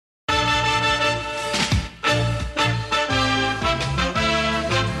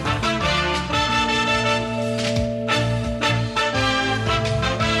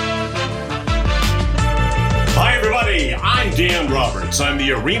Roberts. I'm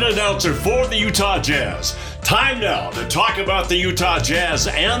the arena announcer for the Utah Jazz. Time now to talk about the Utah Jazz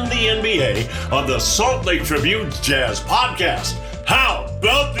and the NBA on the Salt Lake Tribune Jazz Podcast. How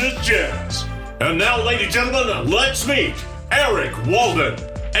about this Jazz? And now, ladies and gentlemen, let's meet Eric Walden,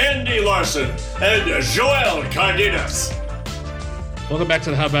 Andy Larson, and Joel Cardenas. Welcome back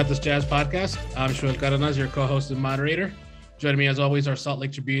to the How About This Jazz Podcast. I'm Joel Cardenas, your co-host and moderator. Joining me, as always, are Salt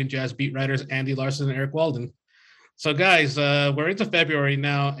Lake Tribune Jazz beat writers Andy Larson and Eric Walden. So, guys, we're into February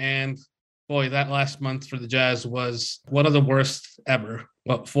now, and boy, that last month for the Jazz was one of the worst ever.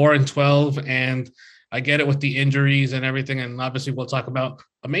 4-12, and I get it with the injuries and everything, and obviously we'll talk about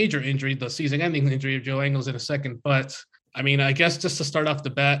a major injury, the season-ending injury of Joe Ingles in a second. But, I mean, I guess just to start off the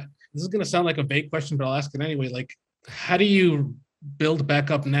bat, this is going to sound like a vague question, but I'll ask it anyway. Like, how do you build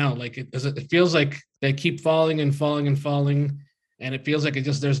back up now? Like, it feels like they keep falling and falling and falling, and it feels like it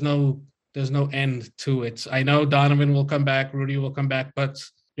just there's no end to it. I know Donovan will come back, Rudy will come back, but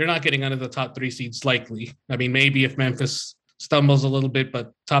you're not getting under the top 3 seeds likely. I mean, maybe if Memphis stumbles a little bit,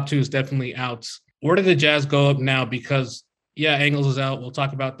 but top 2 is definitely out. Where do the Jazz go up now? Because, yeah, Ingles is out. We'll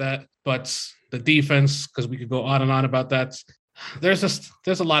talk about that. But the defense, because we could go on and on about that,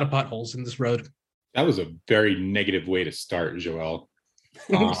 there's a lot of potholes in this road. That was a very negative way to start, Joel.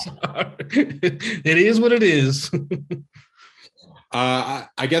 It is what it is.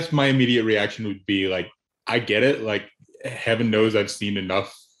 I guess my immediate reaction would be like, I get it. Like, heaven knows I've seen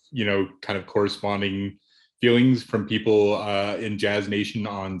enough, kind of corresponding feelings from people in Jazz Nation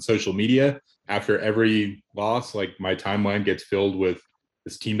on social media. After every loss, like, my timeline gets filled with,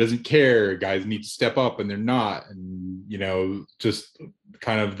 this team doesn't care, guys need to step up and they're not. And, just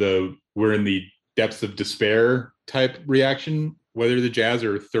kind of we're in the depths of despair type reaction, whether the Jazz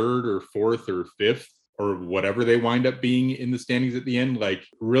are 3rd or 4th or 5th or whatever they wind up being in the standings at the end. Like,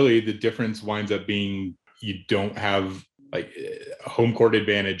 really the difference winds up being you don't have like a home court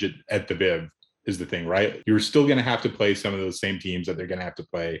advantage at the Viv is the thing, right? You're still going to have to play some of those same teams that they're going to have to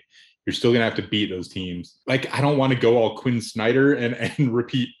play. You're still going to have to beat those teams. Like, I don't want to go all Quinn Snyder and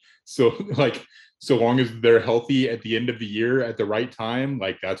repeat. So long as they're healthy at the end of the year at the right time,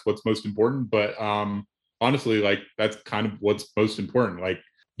 like, that's what's most important. But honestly, like, that's kind of what's most important. Like,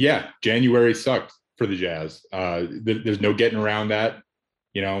 yeah, January sucked for the Jazz. There's no getting around that.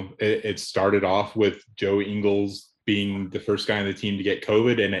 It started off with Joe Ingles being the first guy on the team to get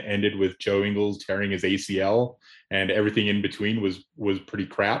COVID, and it ended with Joe Ingles tearing his ACL, and everything in between was pretty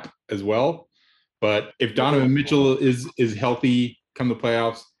crap as well. But if Donovan Mitchell is healthy come the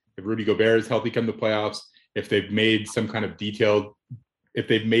playoffs, if Rudy Gobert is healthy come the playoffs, if they've made some kind of deal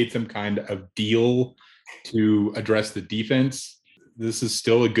to address the defense, this is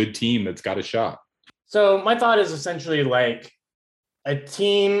still a good team that's got a shot. So my thought is essentially like a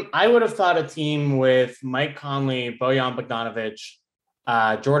team. I would have thought a team with Mike Conley, Bojan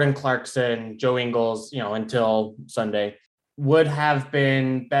Bogdanovic, Jordan Clarkson, Joe Ingles, until Sunday, would have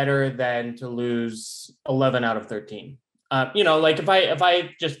been better than to lose 11 out of 13. Like if I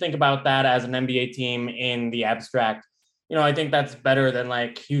just think about that as an NBA team in the abstract, I think that's better than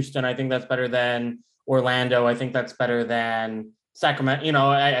like Houston. I think that's better than Orlando. I think that's better than Sacramento.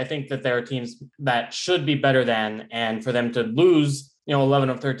 I think that there are teams that should be better than, and for them to lose, 11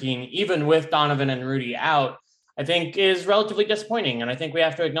 of 13, even with Donovan and Rudy out, I think is relatively disappointing. And I think we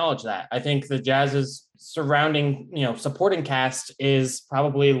have to acknowledge that. I think the Jazz's surrounding, supporting cast is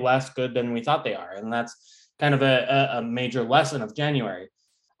probably less good than we thought they are. And that's kind of a major lesson of January.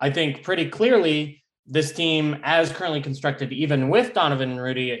 I think pretty clearly this team, as currently constructed, even with Donovan and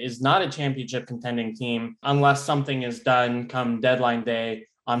Rudy, is not a championship contending team unless something is done come deadline day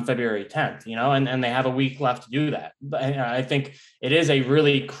on February 10th, and they have a week left to do that. But I think it is a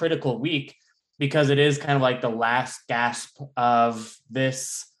really critical week because it is kind of like the last gasp of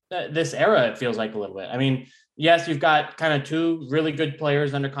this era, it feels like a little bit. I mean, yes, you've got kind of 2 really good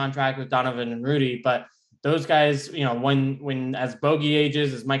players under contract with Donovan and Rudy, but those guys, when as Bogey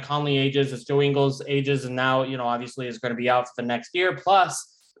ages, as Mike Conley ages, as Joe Ingles ages, and now, obviously is going to be out for the next year.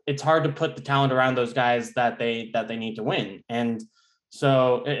 Plus, it's hard to put the talent around those guys that they need to win. And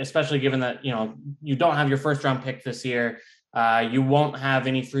so, especially given that, you don't have your first round pick this year, you won't have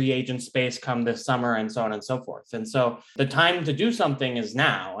any free agent space come this summer, and so on and so forth. And so the time to do something is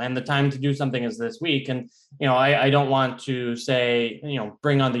now, and the time to do something is this week. And, I don't want to say,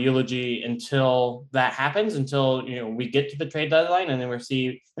 bring on the eulogy until that happens, until, we get to the trade deadline and then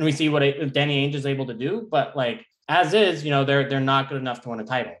we see what Danny Ainge is able to do. But like, as is, they're not good enough to win a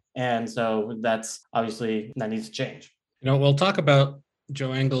title. And so that's obviously, that needs to change. We'll talk about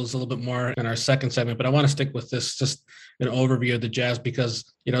Joe Ingles a little bit more in our second segment, but I want to stick with this, just an overview of the Jazz, because,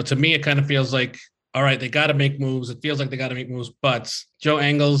 to me, it kind of feels like all right, they got to make moves. It feels like they got to make moves, but Joe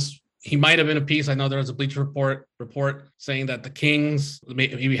Ingles, he might have been a piece. I know there was a Bleacher report saying that the Kings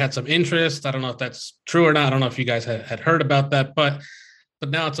maybe had some interest. I don't know if that's true or not. I don't know if you guys had heard about that, but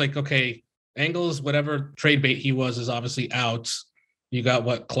now it's like, okay, Ingles, whatever trade bait he was, is obviously out. You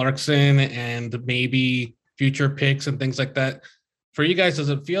got Clarkson and maybe future picks and things like that. For you guys, does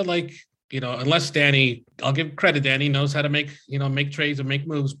it feel like, unless Danny, I'll give credit, Danny knows how to make trades and make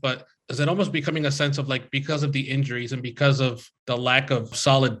moves, but is it almost becoming a sense of like, because of the injuries and because of the lack of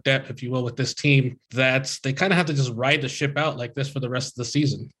solid depth, if you will, with this team, that they kind of have to just ride the ship out like this for the rest of the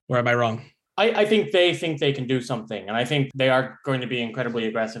season? Or am I wrong? I think they can do something. And I think they are going to be incredibly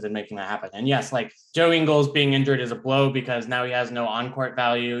aggressive in making that happen. And yes, like Joe Ingles being injured is a blow because now he has no on-court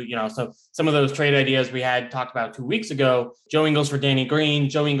value. So some of those trade ideas we had talked about 2 weeks ago, Joe Ingles for Danny Green,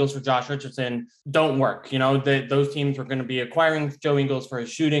 Joe Ingles for Josh Richardson, don't work. Those teams were going to be acquiring Joe Ingles for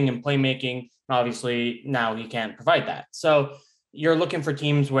his shooting and playmaking. Obviously, now he can't provide that. So you're looking for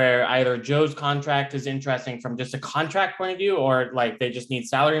teams where either Joe's contract is interesting from just a contract point of view, or like they just need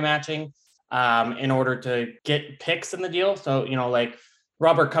salary matching in order to get picks in the deal. So, like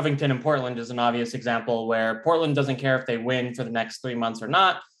Robert Covington in Portland is an obvious example where Portland doesn't care if they win for the next 3 months or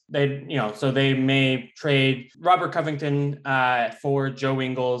not. So they may trade Robert Covington for Joe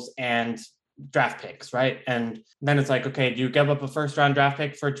Ingles and draft picks, right? And then it's like, okay, do you give up a first round draft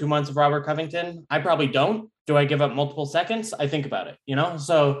pick for 2 months of Robert Covington? I probably don't. Do I give up multiple seconds? I think about it,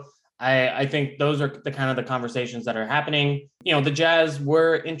 So I think those are the kind of the conversations that are happening. The Jazz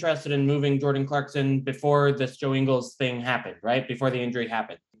were interested in moving Jordan Clarkson before this Joe Ingles thing happened, right? Before the injury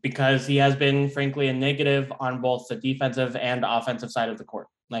happened, because he has been, frankly, a negative on both the defensive and offensive side of the court.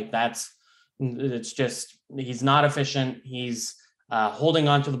 Like it's just, he's not efficient. He's holding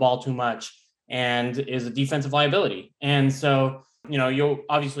on to the ball too much and is a defensive liability. And so, you'll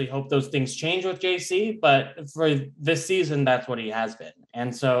obviously hope those things change with JC, but for this season, that's what he has been.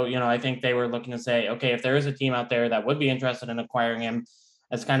 And so, I think they were looking to say, okay, if there is a team out there that would be interested in acquiring him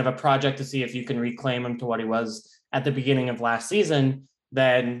as kind of a project to see if you can reclaim him to what he was at the beginning of last season,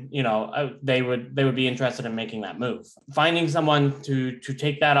 then, they would be interested in making that move. Finding someone to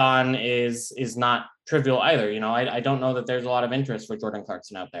take that on is not trivial either. I don't know that there's a lot of interest for Jordan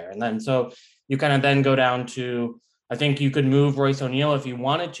Clarkson out there. And then, so you kind of then go down to, I think you could move Royce O'Neal if you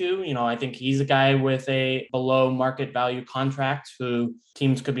wanted to. I think he's a guy with a below market value contract who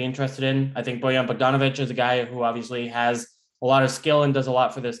teams could be interested in. I think Bojan Bogdanovic is a guy who obviously has a lot of skill and does a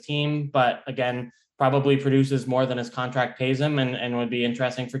lot for this team, but again, probably produces more than his contract pays him and would be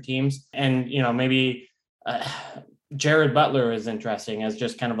interesting for teams. And, maybe Jared Butler is interesting as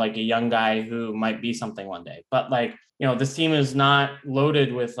just kind of like a young guy who might be something one day. But like, this team is not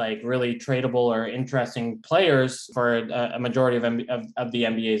loaded with like really tradable or interesting players for a majority of the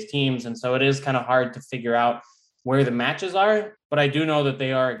NBA's teams. And so it is kind of hard to figure out where the matches are. But I do know that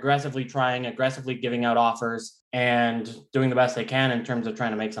they are aggressively giving out offers and doing the best they can in terms of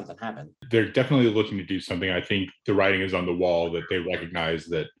trying to make something happen. They're definitely looking to do something. I think the writing is on the wall that they recognize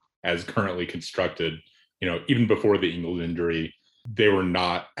that as currently constructed, even before the Ingles injury, they were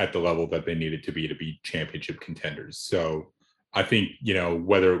not at the level that they needed to be championship contenders. So I think,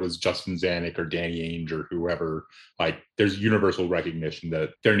 whether it was Justin Zanuck or Danny Ainge or whoever, like there's universal recognition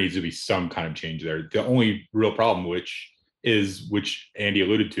that there needs to be some kind of change there. The only real problem, which Andy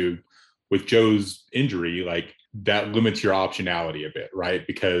alluded to with Joe's injury, like that limits your optionality a bit, right?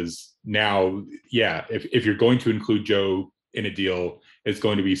 Because now, if you're going to include Joe in a deal, it's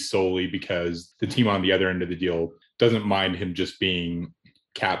going to be solely because the team on the other end of the deal doesn't mind him just being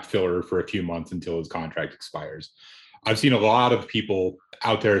cap filler for a few months until his contract expires. I've seen a lot of people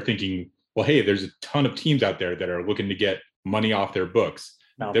out there thinking, well, hey, there's a ton of teams out there that are looking to get money off their books.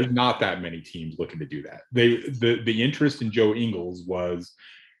 No. There's not that many teams looking to do that. The interest in Joe Ingles was,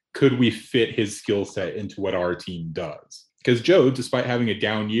 could we fit his skill set into what our team does? Because Joe, despite having a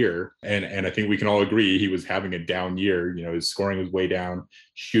down year, and I think we can all agree he was having a down year, his scoring was way down,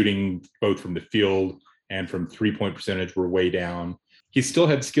 shooting both from the field and from 3-point percentage were way down. He still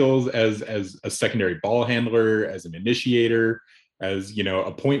had skills as a secondary ball handler, as an initiator, as,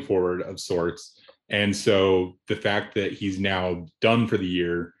 a point forward of sorts. And so the fact that he's now done for the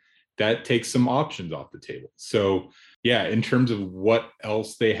year, that takes some options off the table. So yeah, in terms of what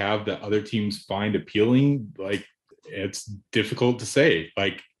else they have that other teams find appealing, like it's difficult to say.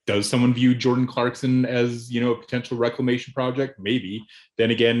 Like, does someone view Jordan Clarkson as, a potential reclamation project? Maybe.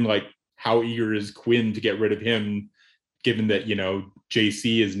 Then again, like, how eager is Quinn to get rid of him, given that,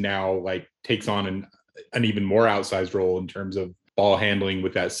 JC is now like takes on an even more outsized role in terms of ball handling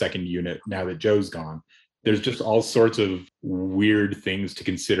with that second unit now that Joe's gone. there's just all sorts of weird things to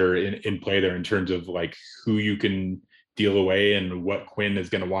consider in play there in terms of like who you can deal away and what Quinn is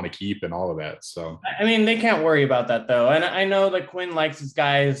going to want to keep and all of that. So, I mean, they can't worry about that though. And I know that Quinn likes his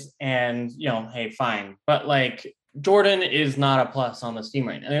guys and, hey, fine. But like Jordan is not a plus on this team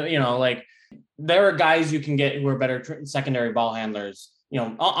right now. Like there are guys you can get who are better secondary ball handlers.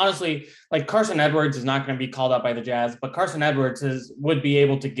 Honestly, like Carson Edwards is not going to be called up by the Jazz, but Carson Edwards would be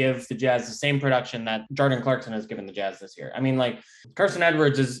able to give the Jazz the same production that Jordan Clarkson has given the Jazz this year. I mean, like Carson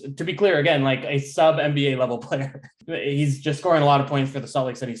Edwards is, to be clear, again, like a sub NBA level player. He's just scoring a lot of points for the Salt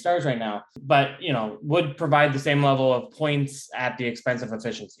Lake City Stars right now, but, would provide the same level of points at the expense of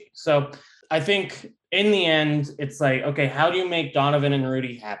efficiency. So I think in the end, it's like, okay, how do you make Donovan and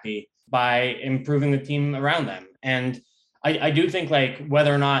Rudy happy by improving the team around them? And I do think like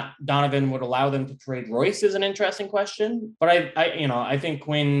whether or not Donovan would allow them to trade Royce is an interesting question, but I think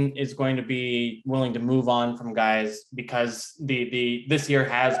Quinn is going to be willing to move on from guys because this year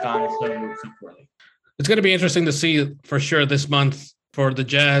has gone so poorly. It's going to be interesting to see for sure this month for the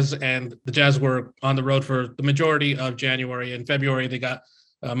Jazz, and the Jazz were on the road for the majority of January and February. They got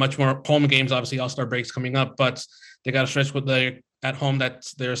much more home games, obviously All-Star breaks coming up, but they got a stretch with at home that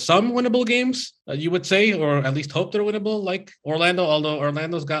there's some winnable games, you would say, or at least hope they're winnable, like Orlando, although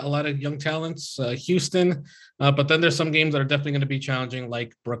Orlando's got a lot of young talents, Houston, but then there's some games that are definitely going to be challenging,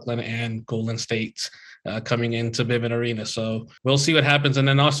 like Brooklyn and Golden State coming into Vivint Arena. So we'll see what happens. And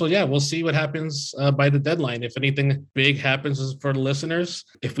then also, we'll see what happens by the deadline. If anything big happens for the listeners,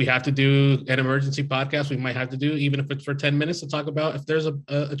 if we have to do an emergency podcast, we might have to do, even if it's for 10 minutes to talk about if there's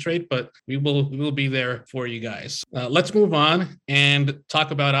a trade, but we will be there for you guys. Let's move on and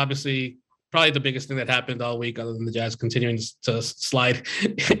talk about, obviously, probably the biggest thing that happened all week, other than the Jazz continuing to slide,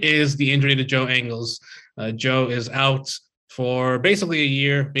 is the injury to Joe Ingles. Joe is out for basically a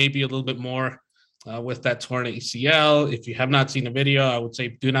year, maybe a little bit more, with that torn ACL. If you have not seen the video, I would say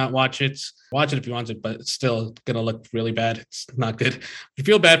do not watch it. Watch it if you want it, but it's still going to look really bad. It's not good. You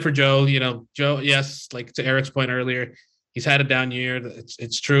feel bad for Joe. Joe, yes, like to Eric's point earlier, he's had a down year.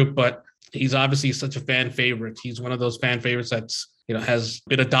 It's true, but he's obviously such a fan favorite. He's one of those fan favorites that's, has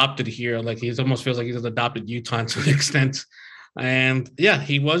been adopted here. Like he almost feels like he's an adopted Utah to an extent. And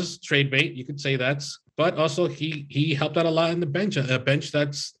he was trade bait. You could say that, but also he helped out a lot in the bench, a bench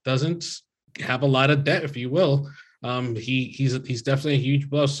that doesn't have a lot of debt, if you will. He's definitely a huge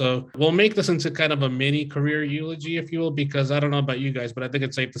blow. So we'll make this into kind of a mini career eulogy, if you will, because I don't know about you guys, but I think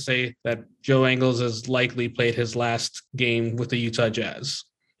it's safe to say that Joe Ingles has likely played his last game with the Utah Jazz.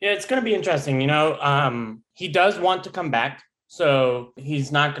 Yeah, it's going to be interesting. He does want to come back, so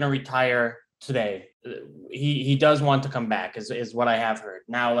he's not going to retire today. He does want to come back, is what I have heard.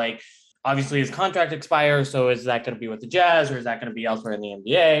 Now, like, obviously his contract expires, so is that going to be with the Jazz or is that going to be elsewhere in the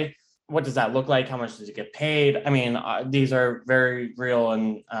NBA? What does that look like? How much does he get paid? I mean, these are very real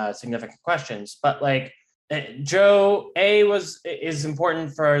and significant questions. But like Joe is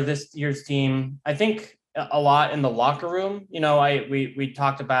important for this year's team. I think a lot in the locker room. We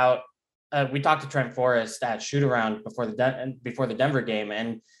talked to Trent Forrest at shoot around before the Denver game,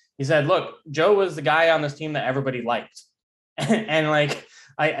 and he said, "Look, Joe was the guy on this team that everybody liked," and like.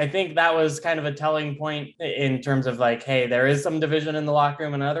 I think that was kind of a telling point in terms of like, hey, there is some division in the locker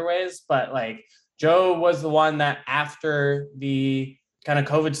room in other ways, but like Joe was the one that after the kind of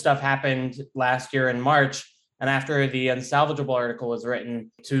COVID stuff happened last year in March, and after the Unsalvageable article was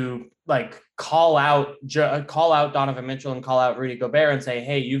written, to like call out Donovan Mitchell and call out Rudy Gobert and say,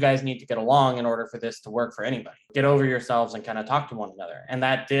 hey, you guys need to get along in order for this to work for anybody. Get over yourselves and kind of talk to one another. And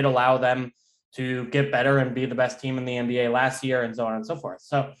that did allow them to get better and be the best team in the NBA last year and so on and so forth.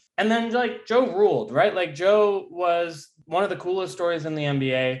 So, and then like Joe ruled, right? Like Joe was one of the coolest stories in the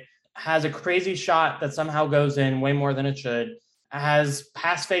NBA, has a crazy shot that somehow goes in way more than it should, has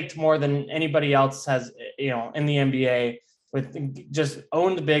pass faked more than anybody else has, in the NBA, with just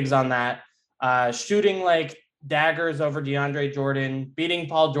owned bigs on that, shooting like daggers over DeAndre Jordan, beating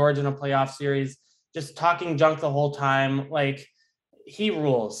Paul George in a playoff series, just talking junk the whole time. Like, he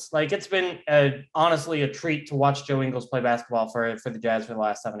rules. Like, it's been honestly a treat to watch Joe Ingles play basketball for the Jazz for the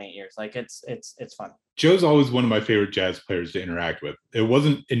last 7-8 years. Like, it's fun. Joe's always one of my favorite Jazz players to interact with. It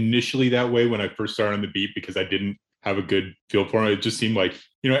wasn't initially that way when I first started on the beat because I didn't have a good feel for him. It just seemed like,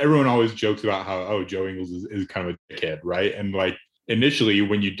 everyone always jokes about how, Joe Ingles is kind of a dickhead, right? And like initially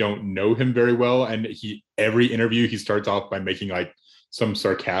when you don't know him very well, and every interview he starts off by making like some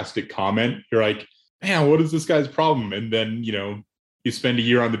sarcastic comment, you're like, man, what is this guy's problem? And then, you spend a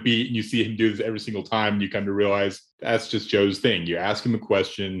year on the beat and you see him do this every single time, and you kind of realize that's just Joe's thing. You ask him a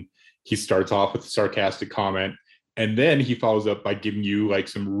question, he starts off with a sarcastic comment, and then he follows up by giving you like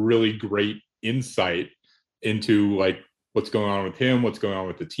some really great insight into like what's going on with him, what's going on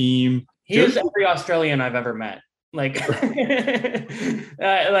with the team. He is every Australian I've ever met. Like,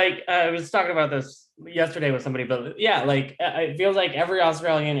 I was talking about this yesterday with somebody, but yeah, like it feels like every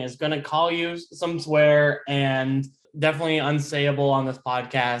Australian is going to call you some swear and definitely unsayable on this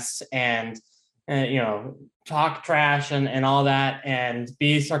podcast and talk trash and all that and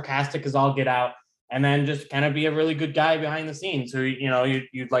be sarcastic as all get out. And then just kind of be a really good guy behind the scenes who,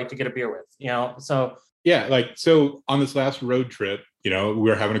 you'd like to get a beer with, so. Yeah. Like, so on this last road trip, we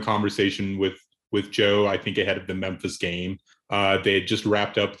were having a conversation with Joe, I think ahead of the Memphis game. They had just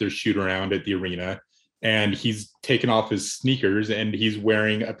wrapped up their shoot around at the arena and he's taken off his sneakers and he's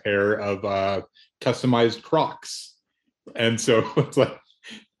wearing a pair of customized Crocs. And so it's like,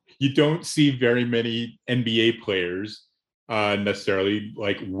 you don't see very many NBA players necessarily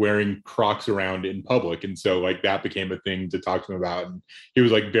like wearing Crocs around in public. And so like that became a thing to talk to him about. And he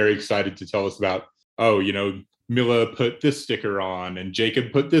was like very excited to tell us about, Mila put this sticker on and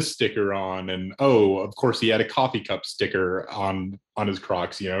Jacob put this sticker on. And of course he had a coffee cup sticker on his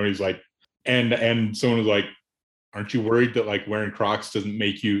Crocs, he's like, and someone was like, aren't you worried that like wearing Crocs doesn't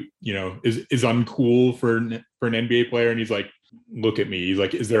make you, is uncool for an NBA player? And he's like, look at me. He's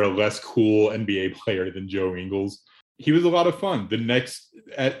like, is there a less cool NBA player than Joe Ingles? He was a lot of fun.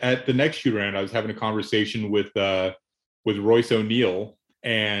 At the next shoot around, I was having a conversation with Royce O'Neal,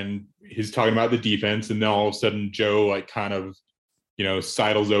 and he's talking about the defense. And then all of a sudden, Joe like kind of,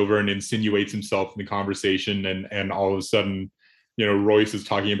 sidles over and insinuates himself in the conversation. And all of a sudden, Royce is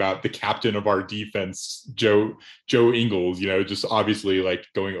talking about the captain of our defense, Joe Ingles, just obviously like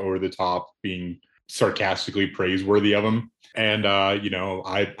going over the top, being sarcastically praiseworthy of him. And,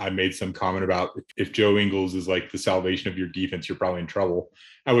 I made some comment about if Joe Ingles is like the salvation of your defense, you're probably in trouble.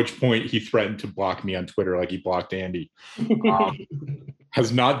 At which point he threatened to block me on Twitter like he blocked Andy.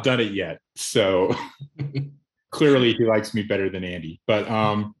 Has not done it yet. So clearly he likes me better than Andy. But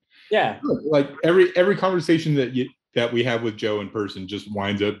yeah, like every conversation that we have with Joe in person just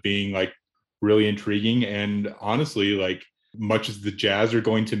winds up being like really intriguing. And honestly, like much as the Jazz are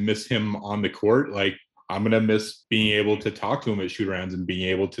going to miss him on the court, like I'm going to miss being able to talk to him at shoot-arounds and being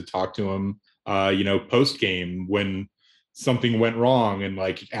able to talk to him, post-game when something went wrong and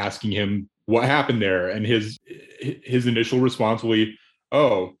like asking him what happened there. And his initial response will be,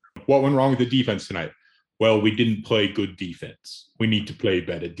 oh, what went wrong with the defense tonight? Well, we didn't play good defense. We need to play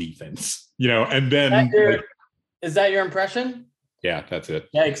better defense, and then. Is that your impression? Yeah, that's it.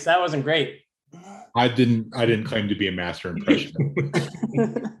 Yikes, that wasn't great. I didn't claim to be a master impression.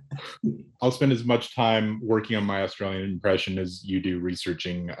 I'll spend as much time working on my Australian impression as you do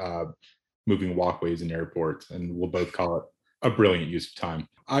researching moving walkways in airports, and we'll both call it a brilliant use of time.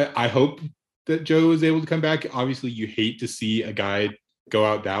 I hope that Joe is able to come back. Obviously, you hate to see a guy go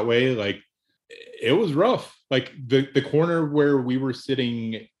out that way. Like, it was rough. Like the corner where we were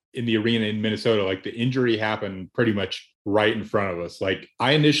sitting in the arena in Minnesota, like the injury happened pretty much right in front of us. Like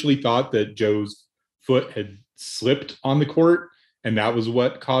I initially thought that Joe's foot had slipped on the court and that was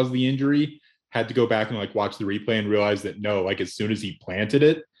what caused the injury. Had to go back and like watch the replay and realize that no, like as soon as he planted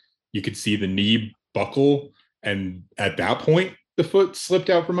it, you could see the knee buckle. And at that point, the foot slipped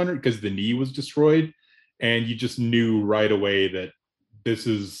out from under because the knee was destroyed. And you just knew right away that this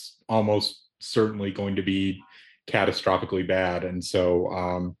is almost certainly going to be catastrophically bad. And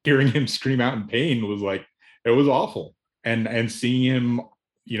so hearing him scream out in pain was like, it was awful. And seeing him,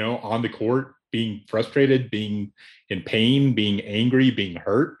 on the court, being frustrated, being in pain, being angry, being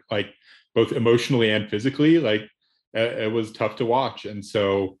hurt, like both emotionally and physically, like it was tough to watch. And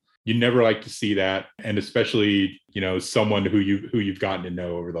so you never like to see that. And especially, someone who you've gotten to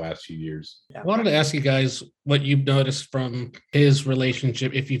know over the last few years. I wanted to ask you guys what you've noticed from his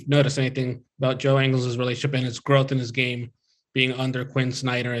relationship, if you've noticed anything about Joe Ingles' relationship and his growth in his game being under Quinn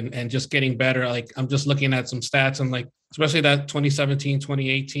Snyder and just getting better. Like I'm just looking at some stats and like, especially that 2017,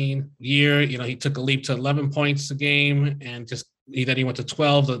 2018 year, he took a leap to 11 points a game and then he went to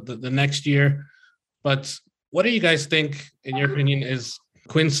 12 the next year. But what do you guys think, in your opinion, is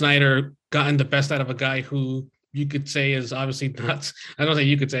Quinn Snyder gotten the best out of a guy who you could say is obviously not, I don't think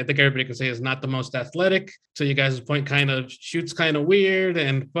you could say, I think everybody could say is not the most athletic. To you guys' point, kind of shoots kind of weird.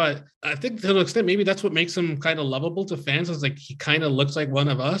 But I think to an extent, maybe that's what makes him kind of lovable to fans, is like he kind of looks like one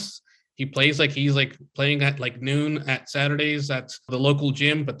of us. He plays like he's like playing at like noon at Saturdays at the local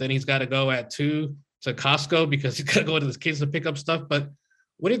gym, but then he's got to go at 2 to Costco because he's got to go to his kids to pick up stuff. But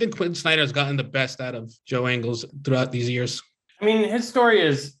what do you think Quinn Snyder has gotten the best out of Joe Ingles throughout these years? I mean, his story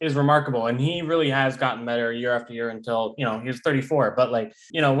is remarkable, and he really has gotten better year after year until, he was 34. But like,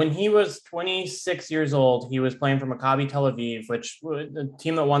 when he was 26 years old, he was playing for Maccabi Tel Aviv, which the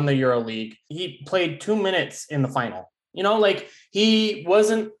team that won the EuroLeague. He played 2 minutes in the final. Like he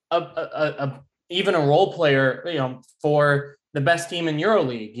wasn't even a role player, for the best team in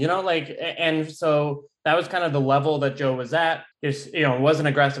EuroLeague. And so that was kind of the level that Joe was at. Wasn't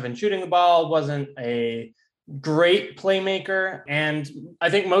aggressive in shooting the ball, wasn't a great playmaker, and I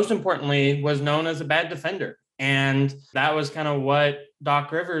think most importantly was known as a bad defender. And that was kind of what Doc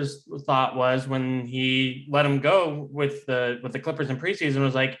Rivers thought was when he let him go with the Clippers in preseason,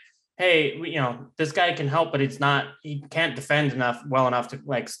 was like, hey, this guy can help, but he can't defend well enough to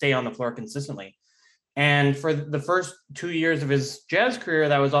like stay on the floor consistently. And for the first 2 years of his Jazz career,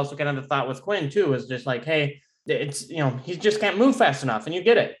 that was also kind of the thought with Quinn too, was just like, hey, it's, he just can't move fast enough, and you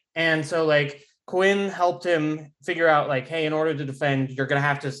get it. And so like Quinn helped him figure out like, hey, in order to defend, you're going to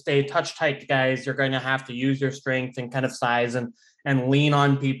have to stay touch tight to guys. You're going to have to use your strength and kind of size and lean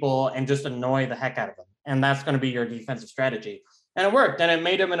on people and just annoy the heck out of them. And that's going to be your defensive strategy. And it worked. And it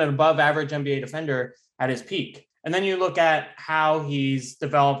made him an above average NBA defender at his peak. And then you look at how he's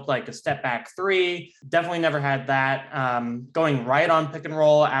developed like a step back three. Definitely never had that. Going right on pick and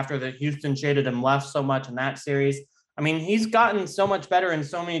roll after the Houston shaded him left so much in that series. I mean, he's gotten so much better in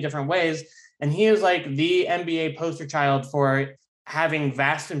so many different ways. And he is like the NBA poster child for having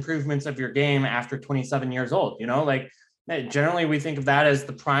vast improvements of your game after 27 years old. Generally we think of that as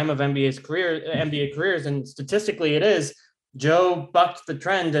the prime of NBA careers. And statistically it is. Joe bucked the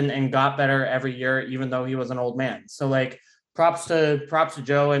trend and got better every year, even though he was an old man. So like props to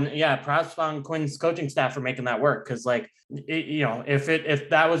Joe, and props on Quinn's coaching staff for making that work. Cause like, if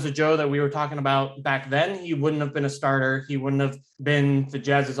that was the Joe that we were talking about back then, he wouldn't have been a starter. He wouldn't have been the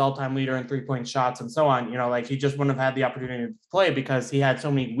Jazz's all-time leader in 3-point shots and so on. He just wouldn't have had the opportunity to play because he had so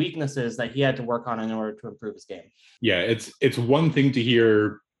many weaknesses that he had to work on in order to improve his game. Yeah. It's one thing to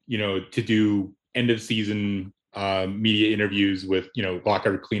hear, to do end of season media interviews with,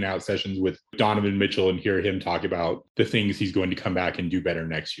 lockout clean out sessions with Donovan Mitchell and hear him talk about the things he's going to come back and do better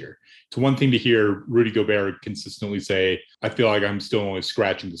next year. It's one thing to hear Rudy Gobert consistently say, I feel like I'm still only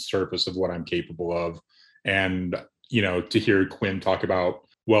scratching the surface of what I'm capable of. And, to hear Quinn talk about,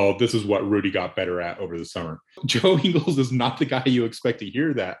 well, this is what Rudy got better at over the summer. Joe Ingles is not the guy you expect to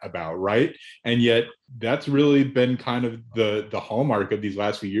hear that about, right? And yet that's really been kind of the hallmark of these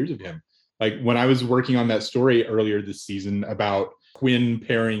last few years of him. Like when I was working on that story earlier this season about Quinn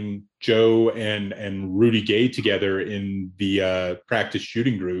pairing Joe and Rudy Gay together in the practice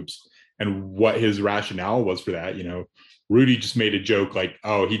shooting groups and what his rationale was for that, Rudy just made a joke like,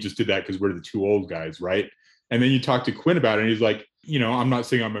 oh, he just did that because we're the two old guys, right? And then you talk to Quinn about it and he's like, I'm not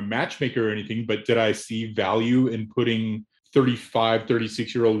saying I'm a matchmaker or anything, but did I see value in putting 35,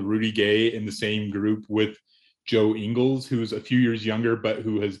 36-year-old Rudy Gay in the same group with Joe Ingles, who's a few years younger, but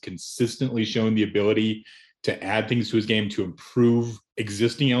who has consistently shown the ability to add things to his game, to improve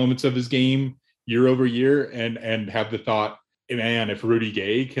existing elements of his game year over year, and have the thought, man, if Rudy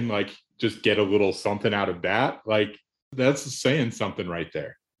Gay can like just get a little something out of that, like that's saying something right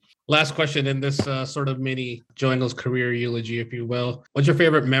there. Last question in this sort of mini Joe Ingles career eulogy, if you will. What's your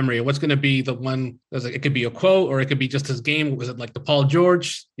favorite memory? What's going to be the one? It could be a quote or it could be just his game. Was it like the Paul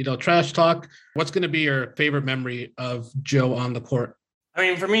George, trash talk? What's going to be your favorite memory of Joe on the court? I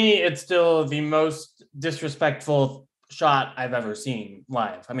mean, for me, it's still the most disrespectful shot I've ever seen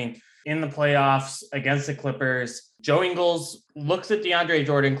live. I mean, in the playoffs against the Clippers, Joe Ingles looks at DeAndre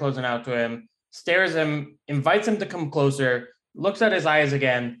Jordan closing out to him, stares him, invites him to come closer, looks at his eyes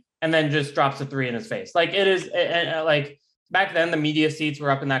again, and then just drops a three in his face. Like it is like back then the media seats were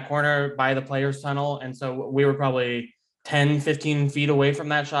up in that corner by the players tunnel. And so we were probably 10, 15 feet away from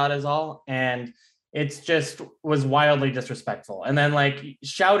that shot is all. And it's just was wildly disrespectful. And then like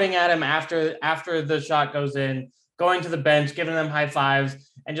shouting at him after the shot goes in, going to the bench, giving them high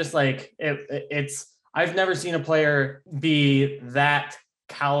fives. And just like, it's, I've never seen a player be that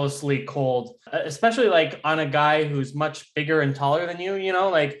callously cold, especially like on a guy who's much bigger and taller than you,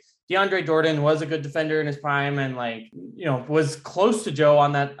 like DeAndre Jordan was a good defender in his prime and like, was close to Joe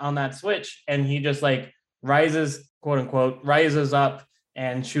on that switch. And he just like rises, quote unquote, rises up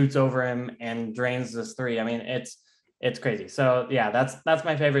and shoots over him and drains this three. I mean, it's crazy. So yeah, that's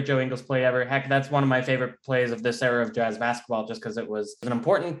my favorite Joe Ingles play ever. Heck, that's one of my favorite plays of this era of Jazz basketball, just because it was an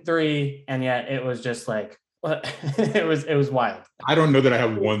important three. And yet it was just like, it was wild. I don't know that I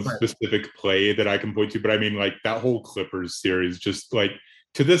have one specific play that I can point to, but I mean, like that whole Clippers series, just like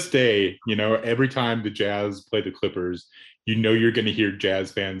to this day, every time the Jazz play the Clippers, you're going to hear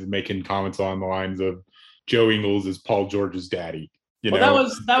Jazz fans making comments on the lines of, Joe Ingles is Paul George's daddy. That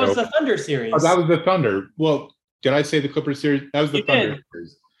was the Thunder series. Oh, that was the Thunder. Well, did I say the Clippers series? That was the Thunder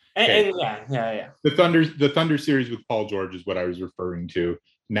series. And yeah. The Thunder series with Paul George is what I was referring to.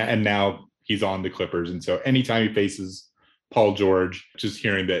 And now he's on the Clippers. And so anytime he faces Paul George, just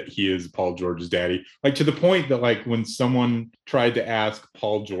hearing that he is Paul George's daddy, like to the point that like when someone tried to ask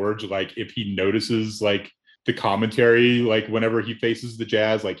Paul George, like if he notices like the commentary, like whenever he faces the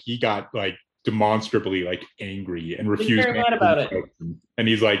Jazz, like he got like demonstrably like angry and refused. He's very mad about it. And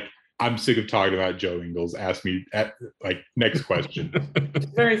he's like, I'm sick of talking about Joe Ingles. Ask me next question. It's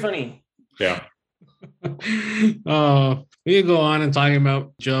very funny. Yeah. We can go on and talking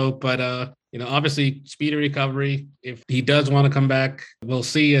about Joe, but obviously speedy recovery. If he does want to come back, we'll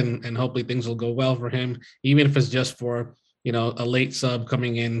see, and hopefully things will go well for him, even if it's just for a late sub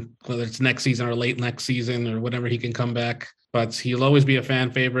coming in, whether it's next season or late next season or whatever, he can come back. But he'll always be a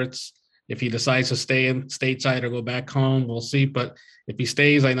fan favorite. If he decides to stay in stateside or go back home, we'll see. But if he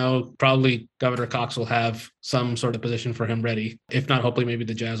stays, I know probably Governor Cox will have some sort of position for him ready. If not, hopefully maybe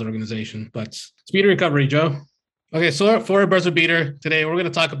the Jazz organization. But speedy recovery, Joe. Okay, so for a buzzer beater today, we're going to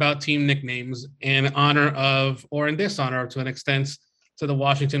talk about team nicknames in honor of, or in dishonor to an extent, to the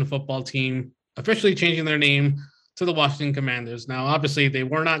Washington football team officially changing their name to the Washington Commanders. Now, obviously, they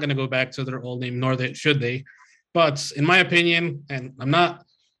were not going to go back to their old name, nor should they. But in my opinion, and I'm not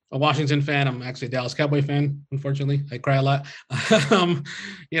a Washington fan, I'm actually a Dallas Cowboy fan, unfortunately. I cry a lot.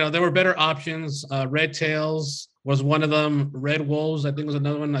 There were better options. Red Tails was one of them. Red Wolves, I think, was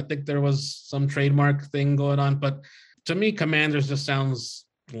another one. I think there was some trademark thing going on. But to me, Commanders just sounds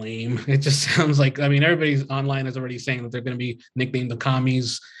lame. It just sounds like, everybody's online is already saying that they're going to be nicknamed the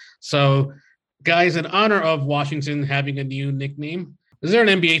Commies. So, guys, in honor of Washington having a new nickname, is there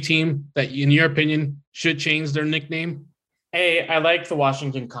an NBA team that, in your opinion, should change their nickname? A, I like the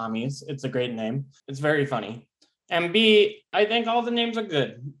Washington Commies. It's a great name. It's very funny. And B, I think all the names are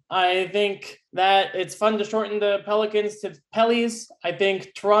good. I think that it's fun to shorten the Pelicans to Pellies. I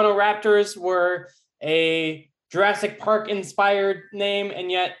think Toronto Raptors were a Jurassic Park inspired name, and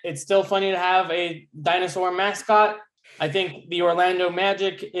yet it's still funny to have a dinosaur mascot. I think the Orlando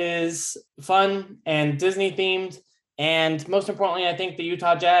Magic is fun and Disney themed. And most importantly, I think the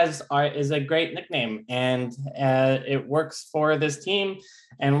Utah Jazz is a great nickname, and it works for this team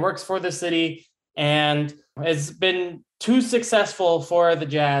and works for the city. And it's been too successful for the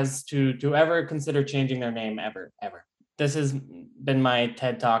Jazz to ever consider changing their name ever. This has been my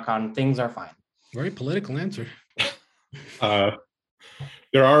TED Talk on things are fine. Very political answer.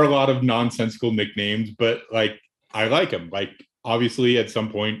 There are a lot of nonsensical nicknames, but I like them. Obviously, at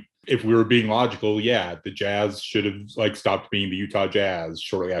some point, if we were being logical, the Jazz should have stopped being the Utah Jazz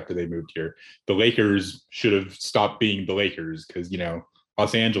shortly after they moved here. The Lakers should have stopped being the Lakers because,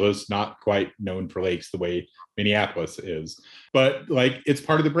 Los Angeles, not quite known for lakes the way Minneapolis is. But it's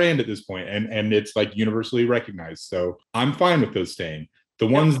part of the brand at this point, and it's universally recognized. So I'm fine with those staying. The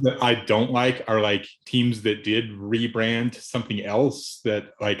ones that I don't like are teams that did rebrand to something else that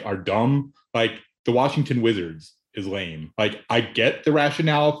are dumb. The Washington Wizards is lame. I get the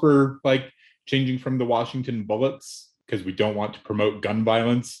rationale for changing from the Washington Bullets because we don't want to promote gun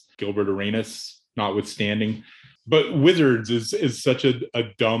violence, Gilbert Arenas notwithstanding. But Wizards is such a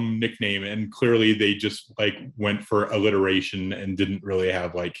dumb nickname, and clearly they just went for alliteration and didn't really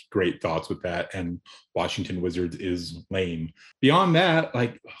have great thoughts with that. And Washington Wizards is lame. Beyond that,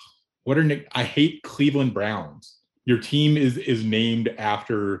 I hate Cleveland Browns. Your team is named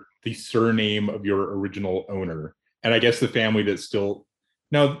after the surname of your original owner. And I guess the family that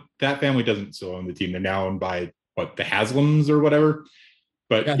family doesn't still own the team. They're now owned by the Haslams or whatever.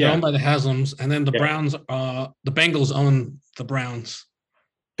 But they're owned by the Haslams, and then the Browns, the Bengals own the Browns.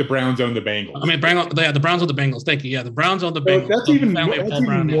 The Browns own the Bengals. The Browns own the Bengals. Thank you. Yeah, the Browns own the Bengals. That's even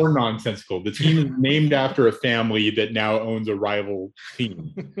more nonsensical. The team is named after a family that now owns a rival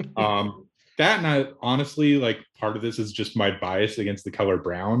team. Honestly, part of this is just my bias against the color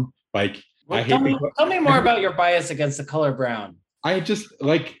brown. Tell me more about your bias against the color brown. I just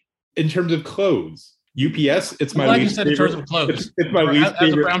in terms of clothes. UPS, it's my least favorite. In terms of clothes. It's my least favorite.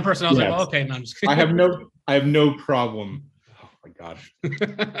 As a brown person, I was okay, no, I'm just kidding. I have no problem. Oh my gosh.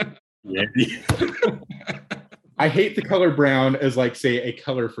 Randy. I hate the color brown as say a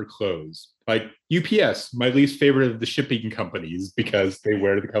color for clothes. UPS, my least favorite of the shipping companies because they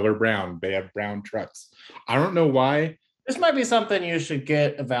wear the color brown. They have brown trucks. I don't know why. This might be something you should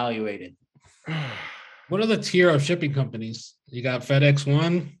get evaluated. What are the tier of shipping companies? You got FedEx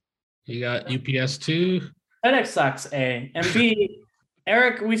 1. You got UPS 2. FedEx sucks, A. And B,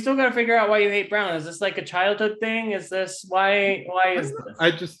 Eric, we still got to figure out why you hate brown. Is this a childhood thing? Is this why is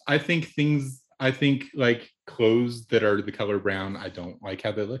this? I think things I think like clothes that are the color brown, I don't like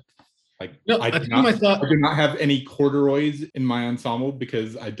how they look. Like No, I I do not have any corduroys in my ensemble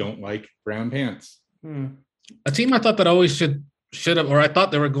because I don't like brown pants. A team I thought that always should have, or I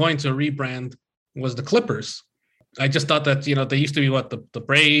thought they were going to rebrand, was the Clippers. I just thought that, they used to be the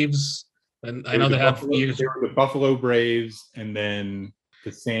Braves, and I know they have years. They were the Buffalo Braves, and then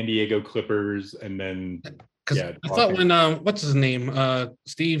the San Diego Clippers, and then I thought when what's his name,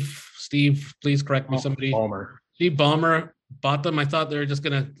 Steve, please correct me, somebody. Steve Ballmer bought them. I thought they were just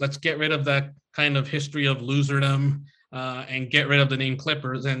let's get rid of that kind of history of loserdom and get rid of the name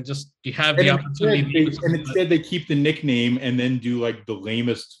Clippers, and just you have the opportunity. Instead they keep the nickname and then do like the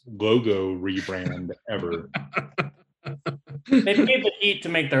lamest logo rebrand ever. They paid the Heat to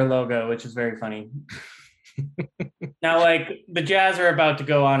make their logo, which is very funny. Now, like, the Jazz are about to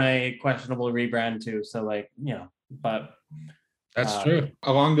go on a questionable rebrand too, so but that's true.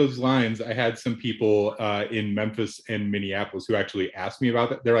 Along those lines, I had some people in Memphis and Minneapolis who actually asked me about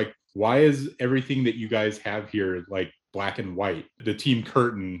that. They're like, why is everything that you guys have here like black and white? The team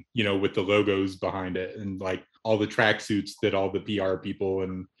curtain, with the logos behind it, and like all the tracksuits that all the PR people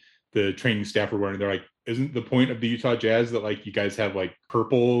and the training staff are wearing. They're like, isn't the point of the Utah Jazz that like you guys have like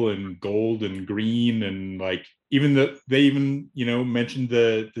purple and gold and green, and like they mentioned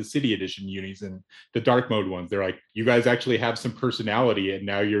the city edition unis and the dark mode ones. They're like, you guys actually have some personality, and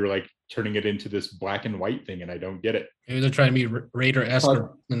now you're like turning it into this black and white thing, and I don't get it. Maybe they're trying to be Raider-esque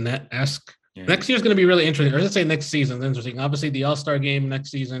or net-esque. Yeah. Next year's going to be really interesting. Or let's say next season's interesting. Obviously, the All-Star game next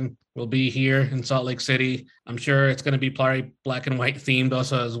season will be here in Salt Lake City. I'm sure it's going to be probably black and white themed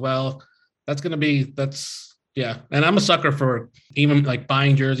also as well. And I'm a sucker for even like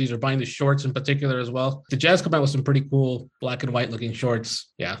buying jerseys or buying the shorts in particular as well. The Jazz come out with some pretty cool black and white looking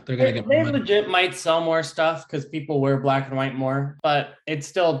shorts. Yeah, they're going to get They legit might sell more stuff because people wear black and white more, but it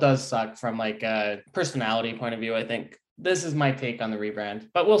still does suck from like a personality point of view, I think. This is my take on the rebrand,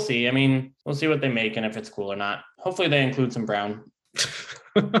 but we'll see. I mean, we'll see what they make and if it's cool or not. Hopefully they include some brown.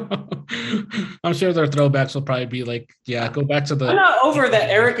 I'm sure their throwbacks will probably be like, go back to the. I'm not over that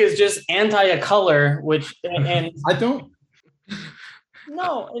Eric is just anti a color, and I don't.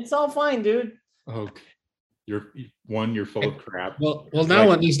 No, it's all fine, dude. Okay. You're full of crap. Well, now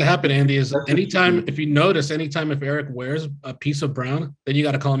what needs to happen, Andy, is anytime if Eric wears a piece of brown, then you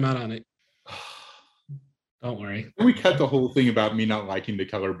got to call him out on it. Don't worry. We cut the whole thing about me not liking the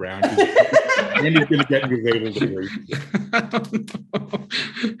color brown. Andy's going to get me labeled.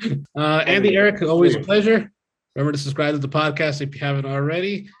 Andy, Eric, always a pleasure. Remember to subscribe to the podcast if you haven't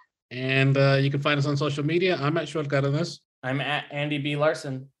already. And you can find us on social media. I'm at Short Cardenas. I'm at Andy B.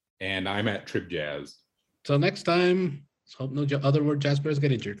 Larson. And I'm at Trip Jazz. Till next time, let's hope no other Jazz players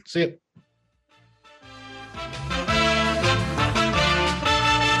get injured. See ya.